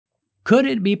Could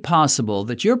it be possible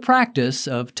that your practice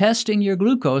of testing your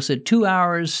glucose at 2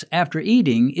 hours after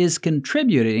eating is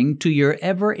contributing to your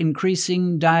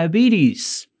ever-increasing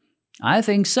diabetes? I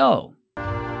think so.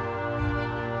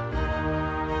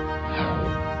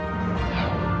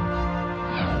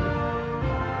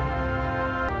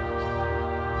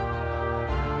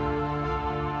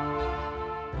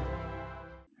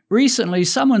 Recently,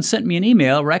 someone sent me an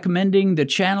email recommending the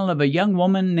channel of a young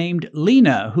woman named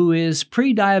Lena, who is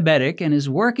pre-diabetic and is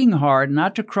working hard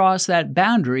not to cross that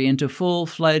boundary into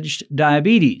full-fledged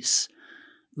diabetes.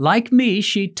 Like me,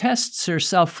 she tests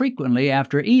herself frequently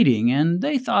after eating, and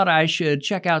they thought I should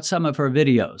check out some of her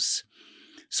videos.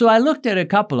 So I looked at a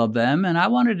couple of them, and I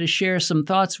wanted to share some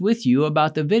thoughts with you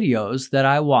about the videos that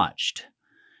I watched.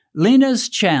 Lena's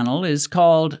channel is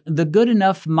called The Good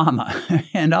Enough Mama,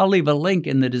 and I'll leave a link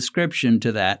in the description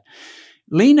to that.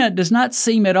 Lena does not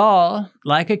seem at all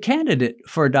like a candidate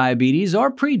for diabetes or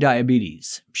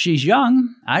pre-diabetes. She's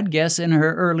young, I'd guess in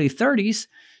her early 30s,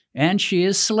 and she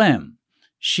is slim.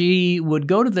 She would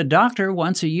go to the doctor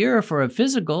once a year for a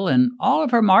physical, and all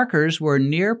of her markers were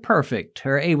near perfect.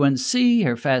 Her A1C,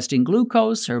 her fasting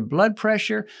glucose, her blood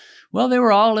pressure, well, they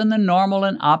were all in the normal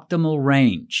and optimal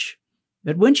range.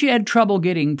 But when she had trouble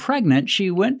getting pregnant, she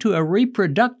went to a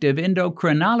reproductive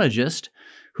endocrinologist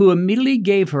who immediately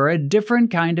gave her a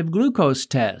different kind of glucose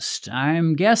test.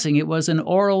 I'm guessing it was an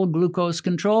oral glucose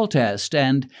control test,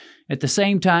 and at the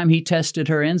same time he tested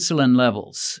her insulin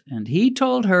levels. And he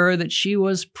told her that she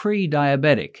was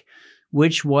pre-diabetic,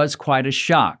 which was quite a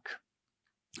shock.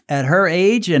 At her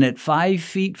age and at 5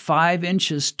 feet 5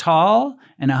 inches tall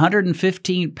and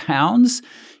 115 pounds,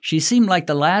 she seemed like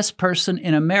the last person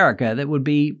in America that would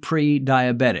be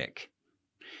pre-diabetic.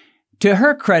 To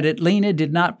her credit, Lena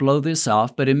did not blow this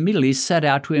off, but immediately set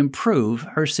out to improve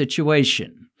her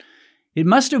situation. It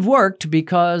must have worked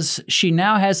because she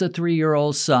now has a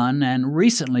 3-year-old son, and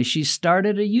recently she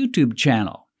started a YouTube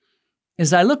channel.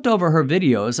 As I looked over her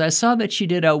videos, I saw that she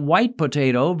did a white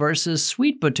potato versus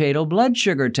sweet potato blood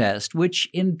sugar test, which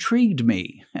intrigued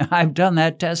me. I've done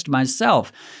that test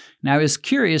myself, and I was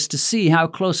curious to see how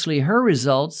closely her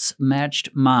results matched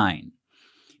mine.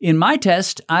 In my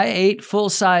test, I ate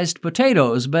full-sized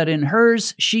potatoes, but in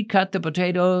hers, she cut the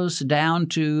potatoes down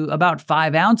to about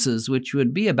 5 ounces, which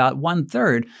would be about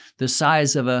 1/3 the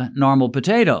size of a normal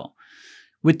potato.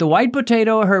 With the white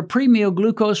potato, her pre-meal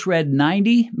glucose read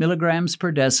 90 milligrams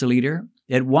per deciliter.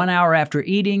 At 1 hour after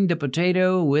eating the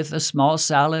potato with a small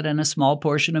salad and a small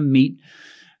portion of meat,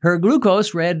 her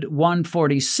glucose read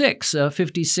 146, a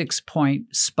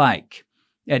 56-point spike.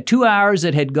 At 2 hours,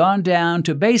 it had gone down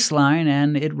to baseline,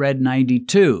 and it read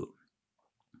 92.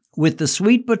 With the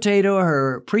sweet potato,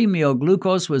 her pre-meal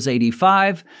glucose was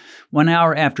 85. 1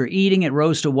 hour after eating, it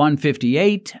rose to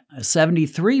 158, a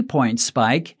 73-point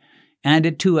spike. And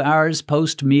at 2 hours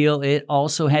post-meal, it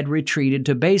also had retreated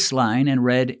to baseline and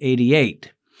read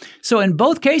 88. So in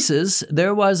both cases,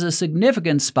 there was a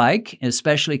significant spike,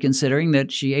 especially considering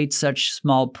that she ate such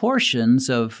small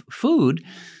portions of food.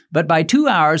 But by 2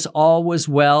 hours, all was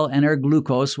well, and her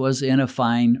glucose was in a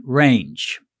fine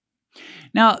range.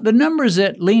 Now, the numbers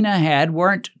that Lena had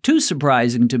weren't too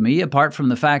surprising to me, apart from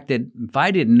the fact that if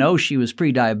I didn't know she was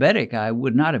pre-diabetic, I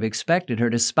would not have expected her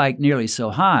to spike nearly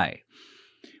so high.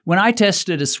 When I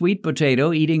tested a sweet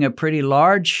potato, eating a pretty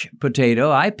large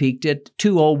potato, I peaked at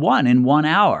 201 in 1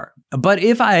 hour. But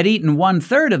if I had eaten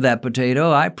 1/3 of that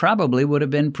potato, I probably would have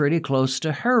been pretty close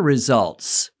to her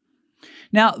results.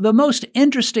 Now, the most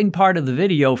interesting part of the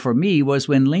video for me was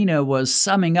when Lena was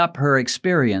summing up her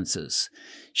experiences.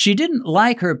 She didn't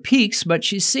like her peaks, but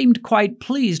she seemed quite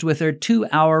pleased with her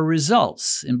 2-hour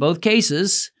results. In both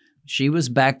cases, she was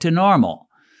back to normal.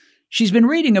 She's been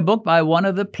reading a book by one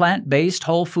of the plant-based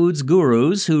whole foods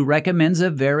gurus who recommends a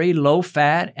very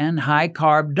low-fat and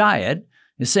high-carb diet,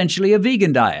 essentially a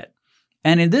vegan diet.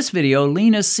 And in this video,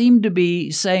 Lena seemed to be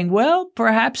saying, well,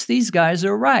 perhaps these guys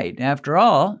are right. After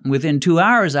all, within 2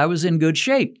 hours, I was in good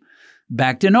shape.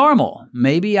 Back to normal.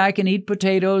 Maybe I can eat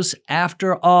potatoes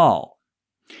after all.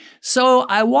 So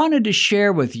I wanted to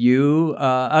share with you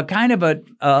a kind of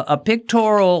a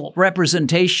pictorial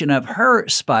representation of her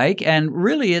spike, and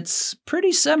really it's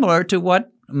pretty similar to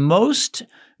what most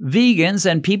vegans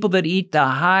and people that eat the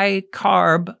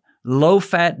high-carb,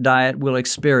 low-fat diet will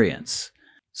experience.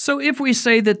 So if we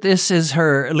say that this is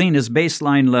Lena's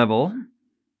baseline level,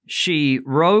 she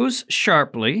rose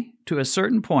sharply to a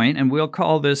certain point, and we'll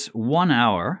call this 1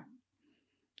 hour,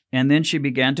 and then she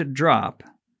began to drop.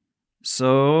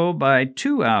 So by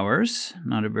 2 hours,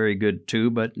 not a very good 2,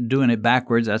 but doing it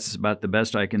backwards, that's about the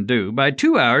best I can do. By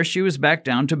 2 hours, she was back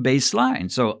down to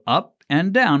baseline, so up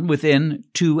and down within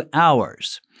 2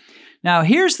 hours. Now,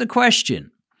 here's the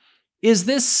question. Is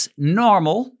this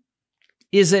normal?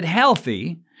 Is it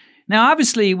healthy? Now,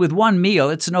 obviously, with one meal,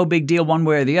 it's no big deal one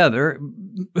way or the other.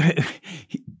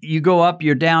 You go up,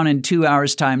 you're down in 2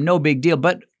 hours' time, no big deal.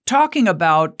 But talking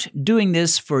about doing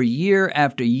this for year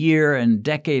after year and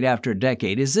decade after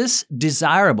decade, is this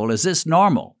desirable? Is this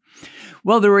normal?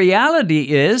 Well, the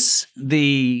reality is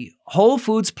the whole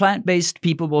foods, plant-based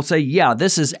people will say, yeah,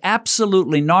 this is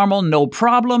absolutely normal, no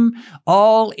problem,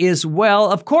 all is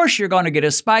well. Of course, you're going to get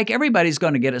a spike. Everybody's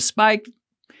going to get a spike.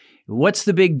 What's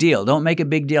the big deal? Don't make a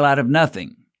big deal out of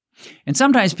nothing. And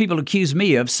sometimes people accuse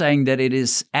me of saying that it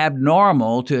is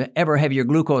abnormal to ever have your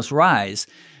glucose rise.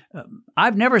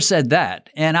 I've never said that,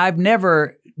 and I've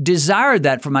never desired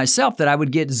that for myself, that I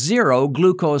would get zero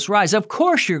glucose rise. Of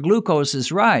course your glucose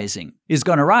is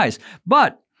going to rise.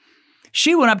 But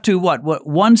she went up to what,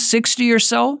 160 or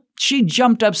so? She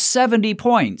jumped up 70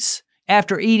 points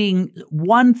after eating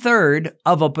 1/3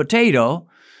 of a potato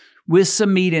with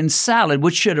some meat and salad,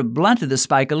 which should have blunted the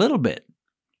spike a little bit.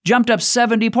 Jumped up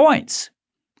 70 points.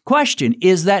 Question,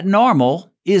 is that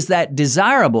normal? Is that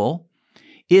desirable?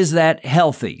 Is that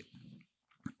healthy?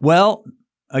 Well,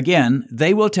 again,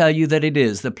 they will tell you that it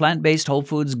is. The plant-based whole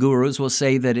foods gurus will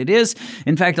say that it is.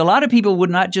 In fact, a lot of people would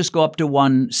not just go up to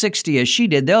 160 as she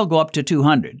did. They'll go up to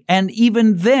 200. And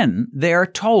even then, they're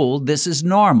told this is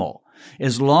normal.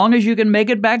 As long as you can make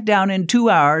it back down in 2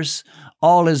 hours,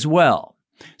 all is well.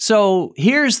 So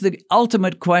here's the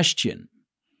ultimate question.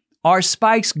 Are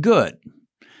spikes good?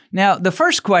 Now, the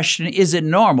first question, is it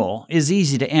normal, is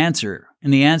easy to answer.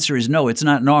 And the answer is no, it's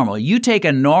not normal. You take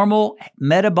a normal,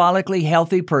 metabolically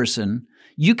healthy person,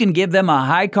 you can give them a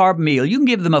high-carb meal. You can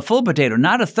give them a full potato,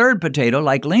 not a third potato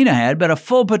like Lena had, but a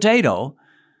full potato.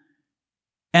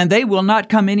 And they will not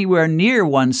come anywhere near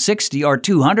 160 or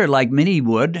 200 like many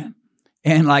would,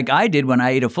 and like I did when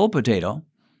I ate a full potato.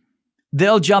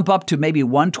 They'll jump up to maybe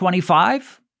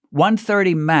 125,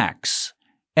 130 max.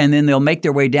 And then they'll make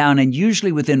their way down, and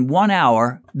usually within 1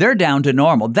 hour, they're down to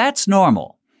normal. That's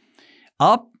normal.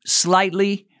 Up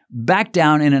slightly, back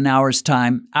down in an hour's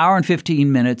time, hour and 15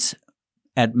 minutes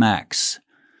at max.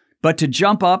 But to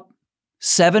jump up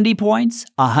 70 points,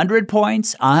 100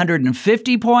 points,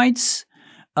 150 points,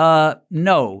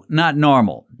 no, not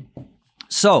normal.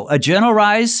 So a gentle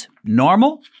rise,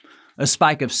 normal. A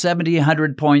spike of 70,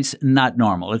 100 points, not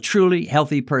normal. A truly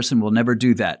healthy person will never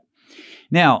do that.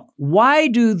 Now, why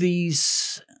do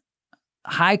these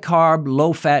high-carb,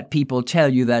 low-fat people tell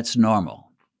you that's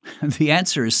normal? The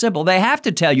answer is simple. They have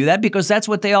to tell you that because that's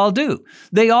what they all do.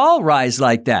 They all rise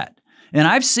like that. And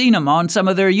I've seen them on some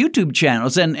of their YouTube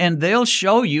channels, and they'll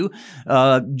show you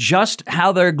just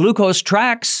how their glucose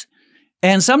tracks.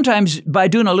 And sometimes by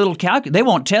doing a little they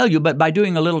won't tell you, but by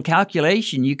doing a little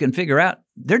calculation, you can figure out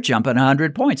they're jumping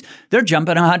 100 points. They're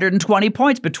jumping 120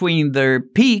 points between their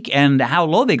peak and how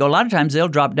low they go. A lot of times they'll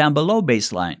drop down below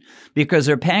baseline because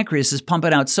their pancreas is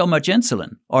pumping out so much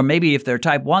insulin. Or maybe if they're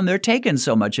type 1, they're taking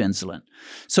so much insulin.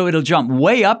 So it'll jump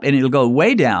way up and it'll go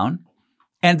way down.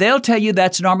 And they'll tell you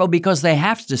that's normal because they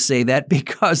have to say that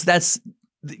because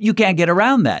you can't get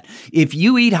around that. If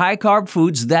you eat high-carb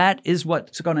foods, that is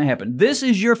what's going to happen. This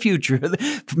is your future.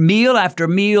 Meal after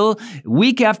meal,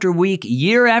 week after week,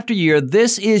 year after year,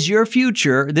 this is your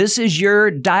future. This is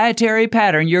your dietary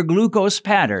pattern, your glucose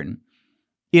pattern,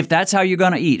 if that's how you're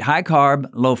going to eat, high-carb,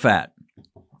 low-fat.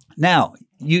 Now,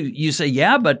 you say,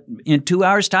 yeah, but in 2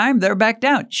 hours' time, they're back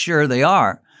down. Sure, they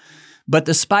are. But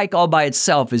the spike all by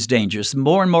itself is dangerous.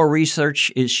 More and more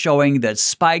research is showing that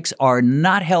spikes are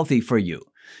not healthy for you.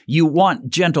 You want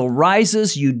gentle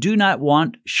rises. You do not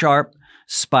want sharp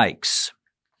spikes.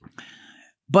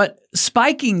 But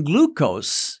spiking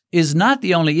glucose is not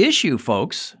the only issue,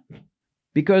 folks,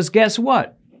 because guess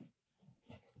what?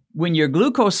 When your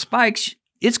glucose spikes,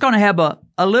 it's going to have a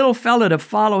little fella to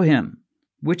follow him,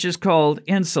 which is called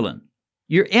insulin.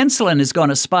 Your insulin is going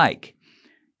to spike,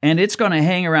 and it's going to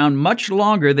hang around much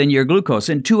longer than your glucose.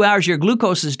 In 2 hours, your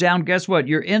glucose is down. Guess what?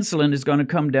 Your insulin is going to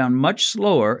come down much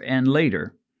slower and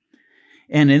later.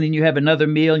 And then you have another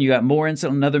meal, and you got more insulin,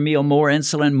 another meal, more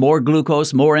insulin, more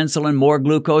glucose, more insulin, more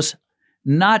glucose.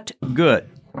 Not good.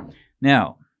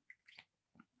 Now,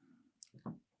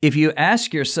 if you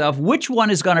ask yourself which one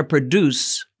is going to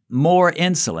produce more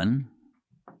insulin,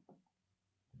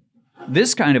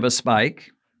 this kind of a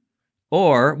spike,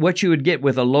 or what you would get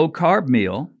with a low-carb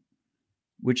meal,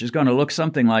 which is going to look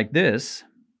something like this,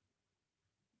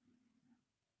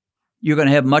 you're going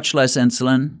to have much less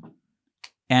insulin,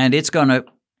 and it's going to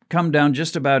come down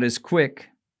just about as quick,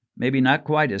 maybe not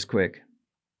quite as quick,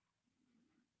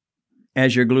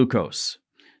 as your glucose.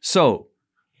 So,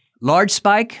 large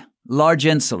spike, large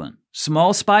insulin.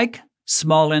 Small spike,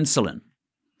 small insulin.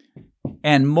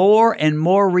 And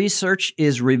more research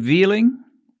is revealing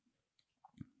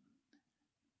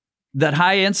that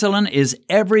high insulin is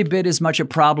every bit as much a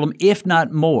problem, if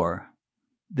not more,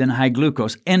 than high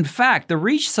glucose. In fact, the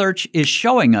research is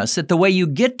showing us that the way you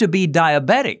get to be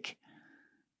diabetic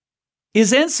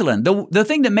is insulin. The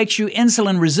thing that makes you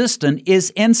insulin resistant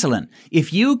is insulin.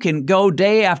 If you can go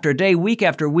day after day, week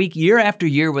after week, year after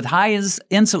year with high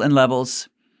insulin levels,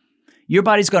 your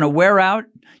body's going to wear out.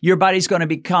 Your body's going to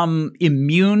become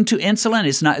immune to insulin.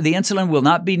 The insulin will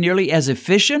not be nearly as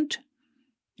efficient,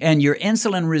 and your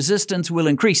insulin resistance will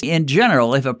increase. In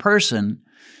general, if a person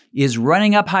is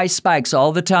running up high spikes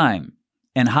all the time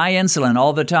and high insulin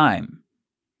all the time,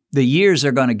 the years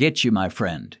are going to get you, my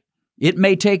friend. It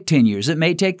may take 10 years. It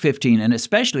may take 15. And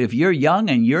especially if you're young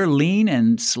and you're lean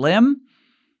and slim,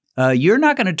 you're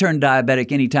not going to turn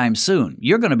diabetic anytime soon.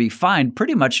 You're going to be fine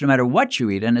pretty much no matter what you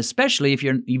eat. And especially if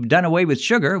you've done away with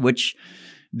sugar, which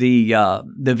the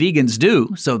vegans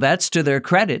do. So that's to their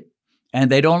credit. And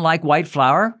they don't like white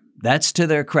flour. That's to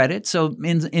their credit. So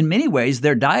in many ways,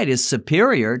 their diet is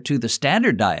superior to the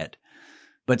standard diet.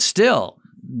 But still,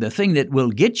 the thing that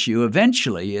will get you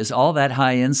eventually is all that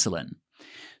high insulin.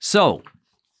 So,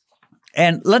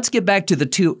 and let's get back to the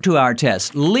 2-hour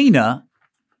test. Lena,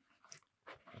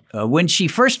 when she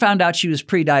first found out she was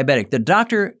pre-diabetic, the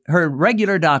doctor, her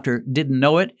regular doctor, didn't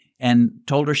know it and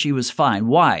told her she was fine.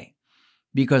 Why?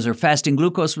 Because her fasting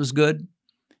glucose was good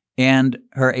and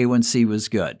her A1C was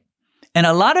good. And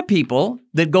a lot of people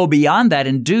that go beyond that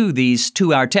and do these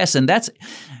 2-hour tests, and a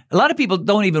lot of people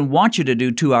don't even want you to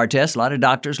do 2-hour tests. A lot of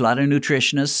doctors, a lot of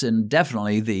nutritionists, and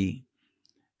definitely the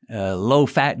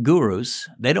low-fat gurus,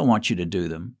 they don't want you to do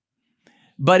them.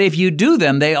 But if you do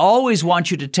them, they always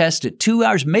want you to test it 2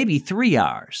 hours, maybe 3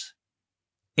 hours.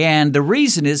 And the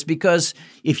reason is because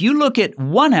if you look at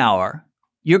 1 hour,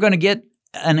 you're going to get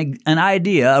an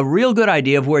idea, a real good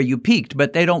idea of where you peaked,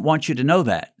 but they don't want you to know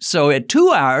that. So at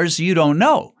 2 hours, you don't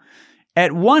know.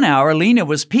 At 1 hour, Lena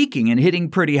was peaking and hitting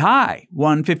pretty high,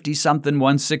 150-something,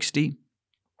 160.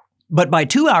 But by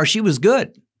 2 hours, she was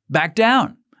good, back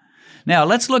down. Now,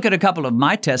 let's look at a couple of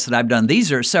my tests that I've done.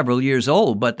 These are several years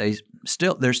old, but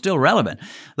they're still relevant.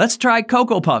 Let's try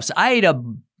Cocoa Puffs. I ate a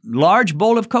large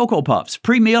bowl of Cocoa Puffs.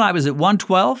 Pre-meal, I was at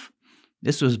 112.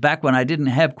 This was back when I didn't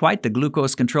have quite the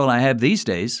glucose control I have these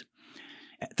days.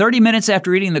 30 minutes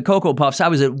after eating the Cocoa Puffs, I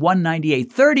was at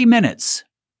 198. 30 minutes.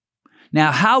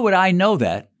 Now, how would I know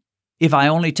that if I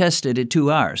only tested at 2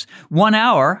 hours? 1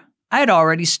 hour, I had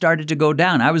already started to go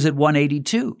down. I was at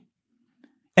 182.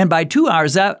 And by 2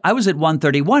 hours, I was at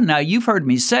 131. Now, you've heard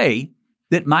me say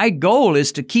that my goal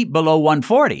is to keep below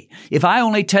 140. If I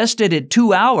only tested at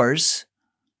 2 hours,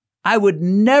 I would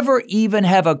never even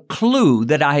have a clue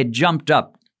that I had jumped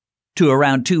up to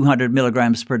around 200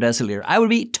 milligrams per deciliter. I would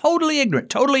be totally ignorant,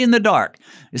 totally in the dark.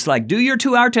 It's like, do your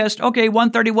 2 hour test. Okay,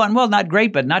 131. Well, not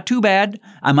great, but not too bad.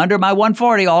 I'm under my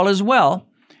 140, all is well.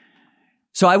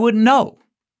 So I wouldn't know.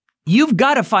 You've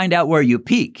got to find out where you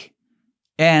peak.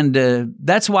 And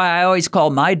that's why I always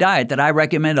call my diet that I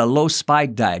recommend a low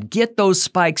spike diet. Get those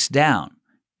spikes down.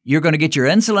 You're going to get your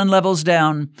insulin levels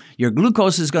down. Your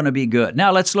glucose is going to be good.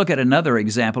 Now, let's look at another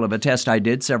example of a test I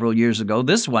did several years ago.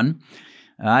 This one,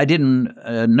 I didn't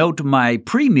note my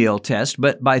pre-meal test,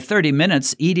 but by 30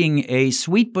 minutes eating a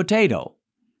sweet potato,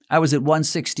 I was at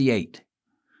 168.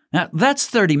 Now, that's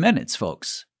 30 minutes,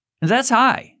 folks. And that's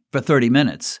high for 30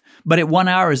 minutes. But at 1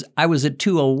 hour, I was at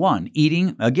 201,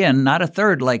 eating, again, not a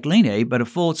third like Lena, but a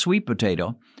full sweet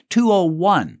potato,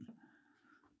 201.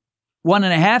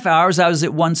 1.5 hours, I was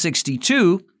at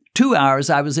 162. 2 hours,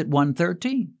 I was at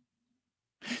 113.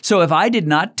 So if I did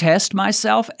not test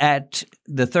myself at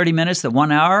the 30 minutes, the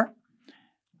 1 hour,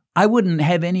 I wouldn't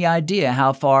have any idea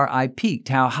how far I peaked,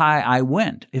 how high I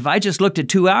went. If I just looked at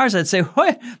 2 hours, I'd say,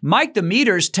 Mike, the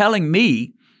meter's telling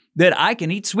me that I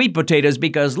can eat sweet potatoes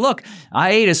because, look,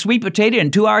 I ate a sweet potato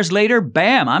and 2 hours later,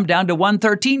 bam, I'm down to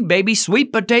 113, baby.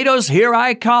 Sweet potatoes, here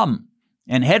I come.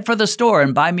 And head for the store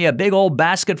and buy me a big old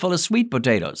basket full of sweet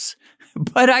potatoes.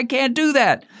 But I can't do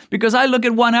that because I look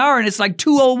at 1 hour and it's like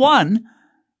 201.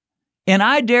 And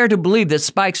I dare to believe that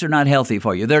spikes are not healthy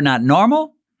for you. They're not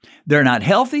normal. They're not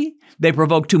healthy. They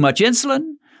provoke too much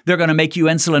insulin. They're going to make you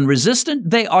insulin resistant.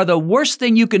 They are the worst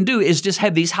thing you can do is just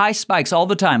have these high spikes all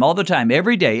the time,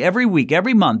 every day, every week,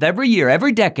 every month, every year,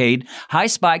 every decade, high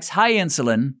spikes, high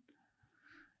insulin.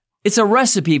 It's a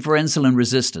recipe for insulin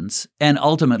resistance and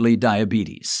ultimately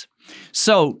diabetes.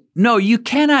 So, no, you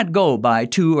cannot go by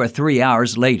 2 or 3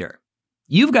 hours later.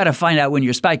 You've got to find out when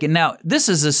you're spiking. Now, this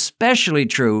is especially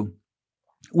true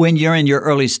when you're in your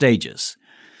early stages.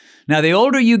 Now, the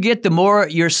older you get, the more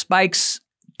your spikes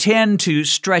tend to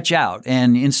stretch out.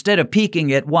 And instead of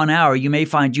peaking at 1 hour, you may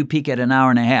find you peak at an hour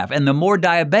and a half. And the more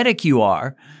diabetic you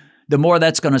are, the more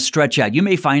that's going to stretch out. You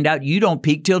may find out you don't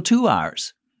peak till 2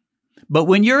 hours. But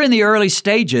when you're in the early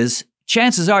stages,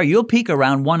 chances are you'll peak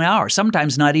around 1 hour,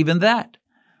 sometimes not even that.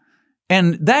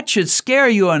 And that should scare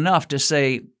you enough to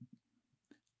say,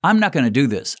 I'm not going to do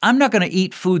this. I'm not going to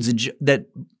eat foods that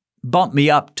bump me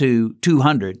up to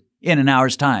 200 in an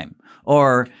hour's time.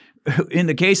 Or in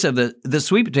the case of the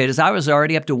sweet potatoes, I was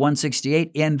already up to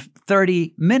 168 in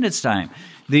 30 minutes time.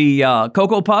 The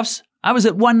Cocoa Puffs, I was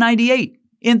at 198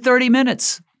 in 30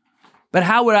 minutes. But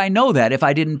how would I know that if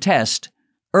I didn't test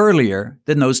earlier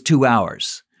than those 2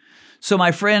 hours? So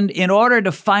my friend, in order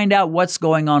to find out what's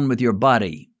going on with your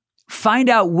body, find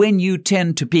out when you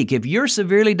tend to peak. If you're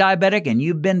severely diabetic and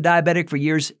you've been diabetic for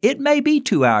years, it may be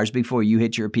 2 hours before you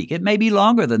hit your peak. It may be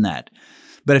longer than that.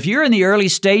 But if you're in the early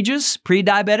stages,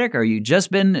 pre-diabetic, or you've just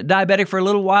been diabetic for a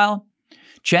little while,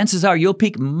 chances are you'll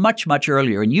peak much, much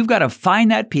earlier. And you've got to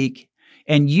find that peak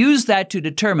and use that to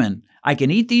determine, I can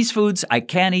eat these foods, I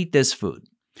can't eat this food.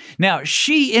 Now,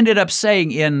 she ended up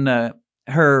saying in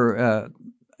her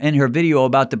video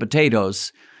about the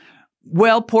potatoes,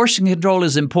 well, portion control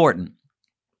is important.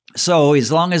 So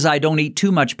as long as I don't eat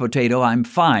too much potato, I'm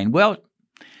fine. Well,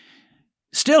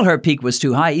 still her peak was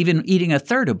too high, even eating a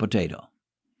third of potato.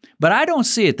 But I don't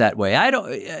see it that way.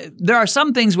 There are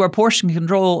some things where portion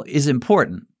control is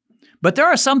important, but there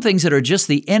are some things that are just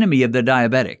the enemy of the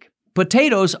diabetic.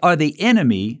 Potatoes are the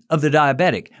enemy of the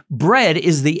diabetic. Bread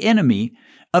is the enemy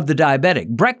of the diabetic.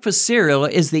 Breakfast cereal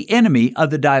is the enemy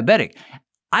of the diabetic.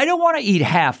 I don't want to eat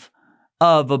half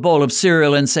of a bowl of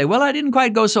cereal and say, well, I didn't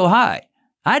quite go so high.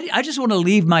 I just want to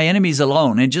leave my enemies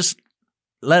alone and just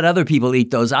let other people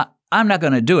eat those. I'm not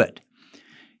going to do it.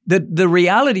 The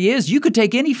reality is you could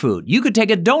take any food. You could take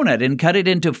a donut and cut it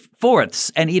into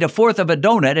fourths and eat a fourth of a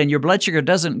donut and your blood sugar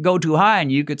doesn't go too high.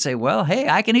 And you could say, well, hey,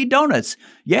 I can eat donuts.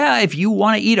 Yeah, if you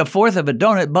want to eat a fourth of a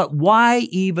donut, but why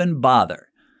even bother?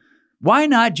 Why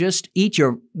not just eat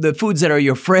the foods that are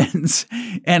your friends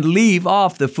and leave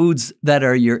off the foods that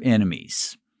are your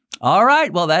enemies? All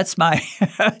right, well, that's my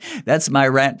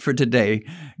rant for today.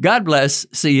 God bless.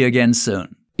 See you again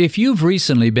soon. If you've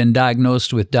recently been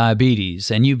diagnosed with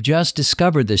diabetes and you've just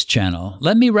discovered this channel,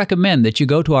 let me recommend that you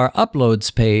go to our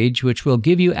Uploads page, which will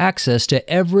give you access to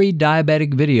every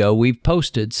diabetic video we've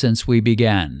posted since we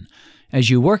began. As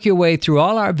you work your way through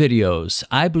all our videos,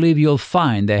 I believe you'll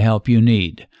find the help you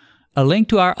need. A link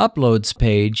to our Uploads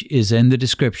page is in the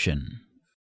description.